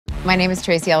My name is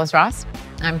Tracee Ellis Ross.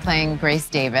 I'm playing Grace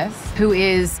Davis, who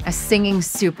is a singing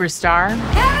superstar.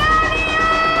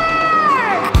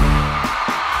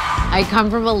 I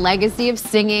come from a legacy of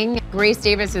singing. Grace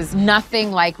Davis is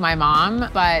nothing like my mom,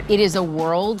 but it is a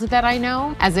world that I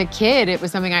know. As a kid, it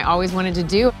was something I always wanted to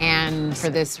do. And for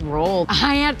this role,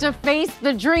 I had to face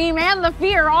the dream and the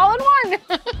fear all in one.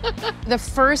 The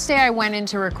first day I went in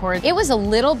to record, it was a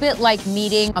little bit like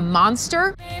meeting a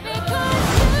monster.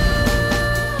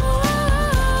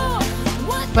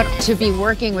 But to be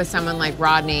working with someone like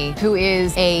Rodney, who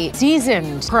is a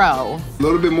seasoned pro. A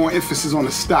little bit more emphasis on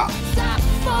the stop.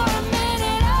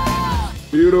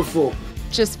 Beautiful.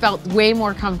 Just felt way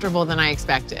more comfortable than I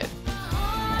expected.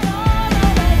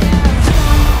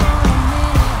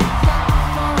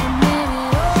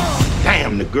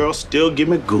 Damn, the girl still give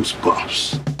me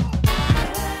goosebumps.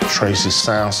 Tracee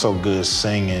sounds so good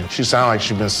singing. She sounds like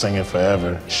she's been singing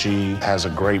forever. She has a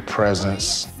great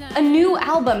presence. A new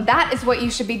album, that is what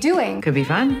you should be doing. Could be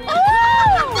fun.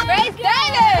 Grace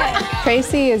Davis!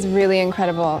 Tracee is really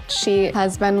incredible. She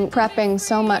has been prepping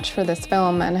so much for this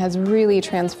film and has really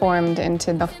transformed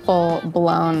into the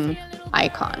full-blown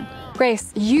icon.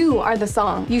 Grace, you are the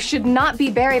song. You should not be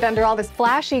buried under all this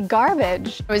flashy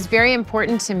garbage. It was very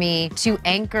important to me to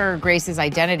anchor Grace's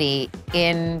identity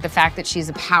in the fact that she's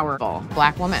a powerful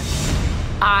Black woman.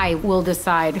 I will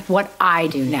decide what I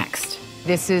do next.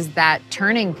 This is that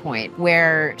turning point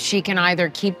where she can either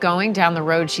keep going down the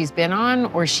road she's been on,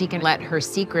 or she can let her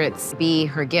secrets be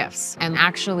her gifts and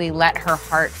actually let her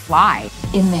heart fly.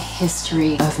 In the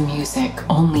history of music,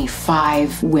 only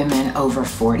 5 women over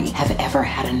 40 have ever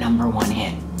had a #1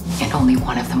 hit, and only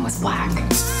one of them was Black.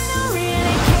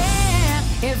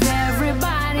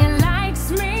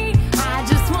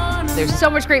 There's so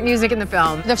much great music in the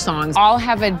film. The songs all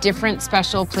have a different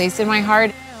special place in my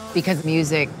heart, because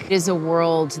music is a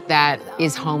world that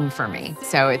is home for me.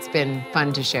 So it's been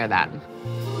fun to share that.